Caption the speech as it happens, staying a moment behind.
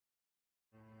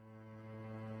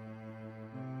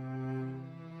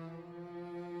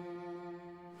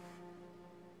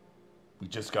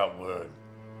just got word.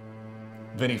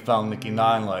 Vinny found Nicky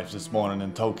Nine Lives this morning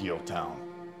in Tokyo Town.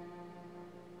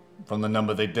 From the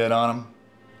number they did on him,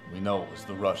 we know it was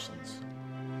the Russians.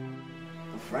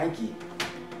 Frankie,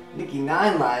 Nicky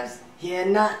Nine Lives, he had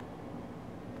not.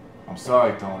 I'm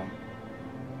sorry, Tony.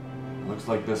 Looks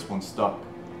like this one's stuck.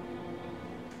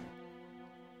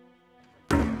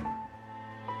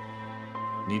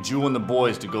 Need you and the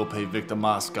boys to go pay Victor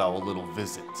Moscow a little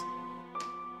visit.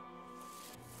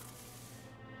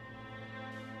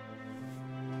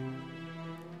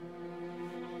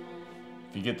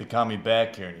 If you get the commie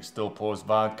back here and he still pours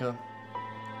vodka,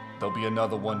 there'll be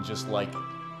another one just like it,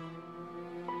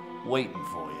 waiting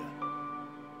for you.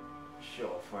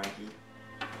 Sure, Frankie.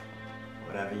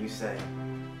 Whatever you say.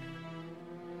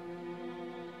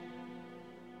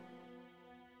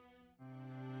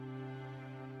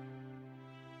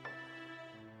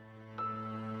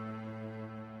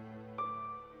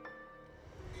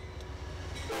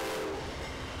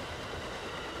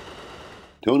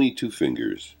 Tony Two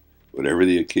Fingers. Whatever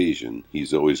the occasion,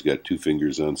 he's always got two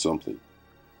fingers on something.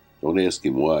 Don't ask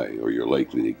him why, or you're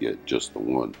likely to get just the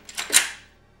one.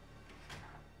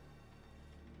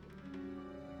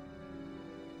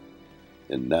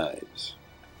 And knives.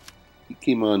 He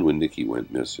came on when Nicky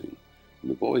went missing,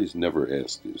 and the boys never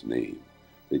asked his name.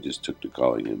 They just took to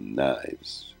calling him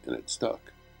Knives, and it stuck.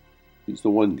 He's the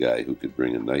one guy who could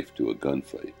bring a knife to a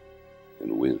gunfight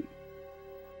and win.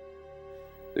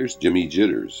 There's Jimmy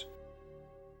Jitters.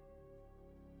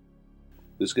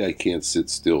 This guy can't sit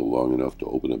still long enough to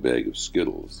open a bag of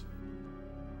Skittles.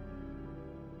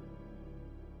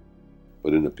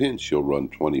 But in a pinch, he'll run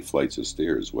 20 flights of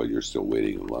stairs while you're still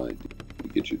waiting in line to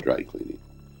get your dry cleaning.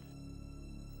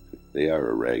 They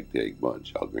are a ragtag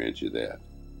bunch, I'll grant you that.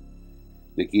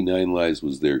 Nicky Nine Lives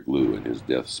was their glue, and his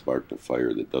death sparked a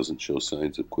fire that doesn't show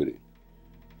signs of quitting.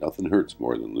 Nothing hurts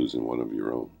more than losing one of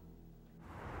your own.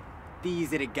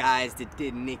 These are the guys that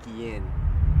did Nicky in.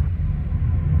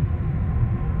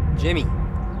 Jimmy,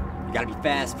 you gotta be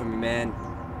fast for me, man.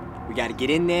 We gotta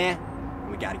get in there, and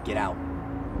we gotta get out.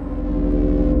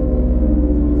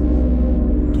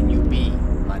 Can you be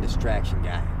my distraction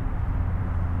guy?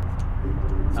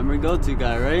 I'm your go-to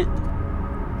guy, right?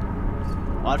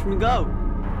 Watch me go.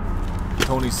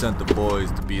 Tony sent the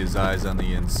boys to be his eyes on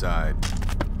the inside.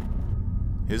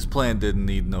 His plan didn't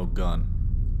need no gun.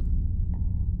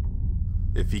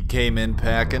 If he came in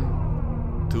packing,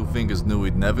 Two Fingers knew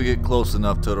he'd never get close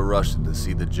enough to the Russian to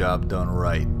see the job done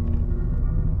right.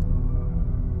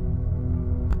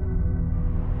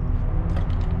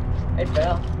 Hey,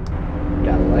 pal.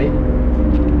 Got a light?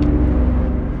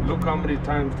 Look how many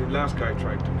times the last guy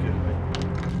tried to kill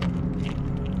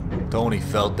me. Tony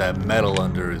felt that metal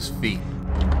under his feet.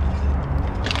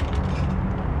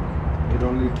 It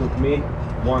only took me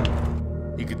one.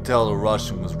 He could tell the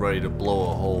Russian was ready to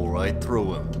blow a hole right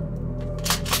through him.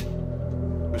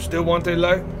 You still want a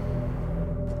light?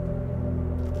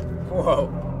 Whoa.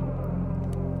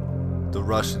 The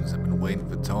Russians had been waiting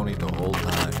for Tony the whole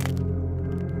time.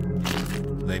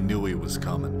 They knew he was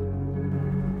coming.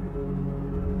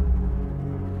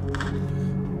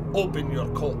 Open your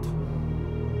coat.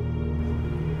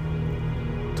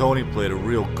 Tony played it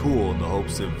real cool in the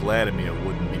hopes that Vladimir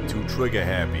wouldn't be too trigger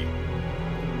happy.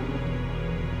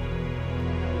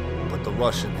 But the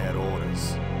Russian had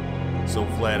orders, so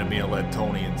Vladimir led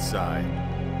Tony inside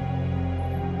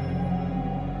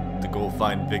to go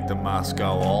find Victor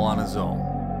Moscow all on his own.